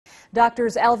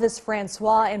Doctors Elvis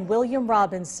Francois and William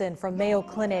Robinson from Mayo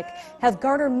Clinic have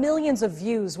garnered millions of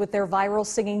views with their viral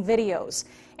singing videos.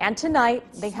 And tonight,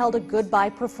 they held a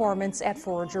goodbye performance at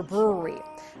Forager Brewery.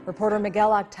 Reporter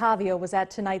Miguel Octavio was at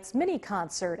tonight's mini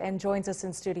concert and joins us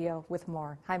in studio with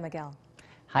more. Hi, Miguel.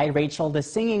 Hi, Rachel. The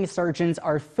singing surgeons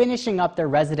are finishing up their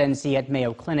residency at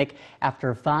Mayo Clinic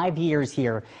after 5 years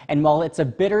here. And while it's a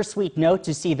bittersweet note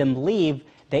to see them leave,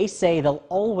 they say they'll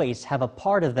always have a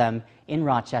part of them in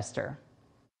Rochester.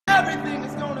 Everything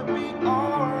is gonna be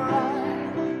all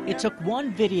right. It took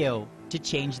one video to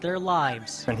change their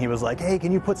lives. And he was like, hey,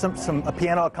 can you put a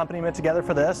piano accompaniment together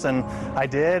for this? And I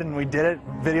did, and we did it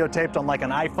videotaped on like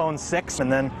an iPhone 6,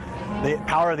 and then the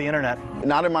power of the internet.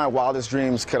 Not in my wildest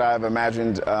dreams could I have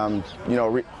imagined,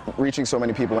 reaching so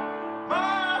many people.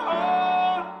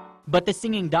 But the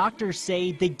singing doctors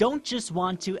say they don't just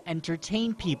want to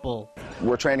entertain people.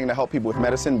 We're training to help people with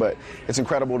medicine, but it's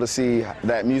incredible to see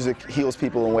that music heals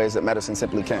people in ways that medicine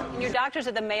simply can't. Your doctors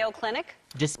at the Mayo Clinic?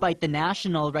 Despite the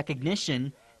national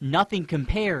recognition, nothing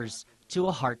compares to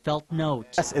a heartfelt note.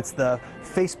 Yes, it's the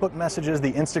Facebook messages,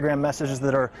 the Instagram messages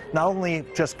that are not only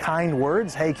just kind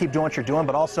words, hey, keep doing what you're doing,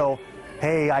 but also,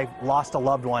 hey, I lost a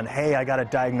loved one, hey, I got a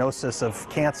diagnosis of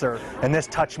cancer, and this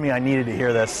touched me, I needed to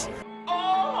hear this.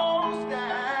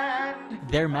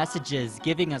 Their messages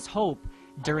giving us hope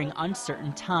during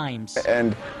uncertain times.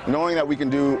 And knowing that we can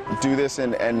do this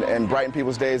and brighten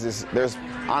people's days, there's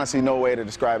honestly no way to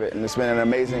describe it, and it's been an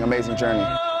amazing, amazing journey.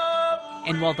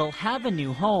 And while they'll have a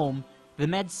new home, the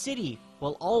Med City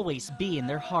will always be in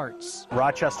their hearts.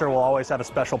 Rochester will always have a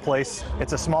special place.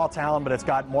 It's a small town, but it's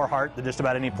got more heart than just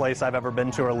about any place I've ever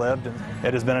been to or lived, and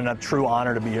it has been a true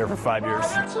honor to be here for 5 years.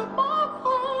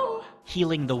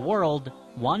 Healing the world,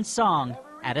 one song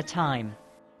at a time.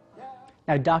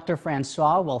 Now, Dr.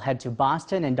 Francois will head to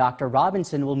Boston and Dr.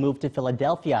 Robinson will move to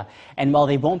Philadelphia. And while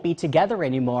they won't be together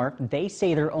anymore, they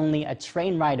say they're only a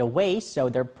train ride away, so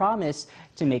they're promised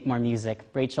to make more music.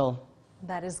 Rachel?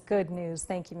 That is good news.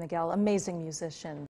 Thank you, Miguel. Amazing musician.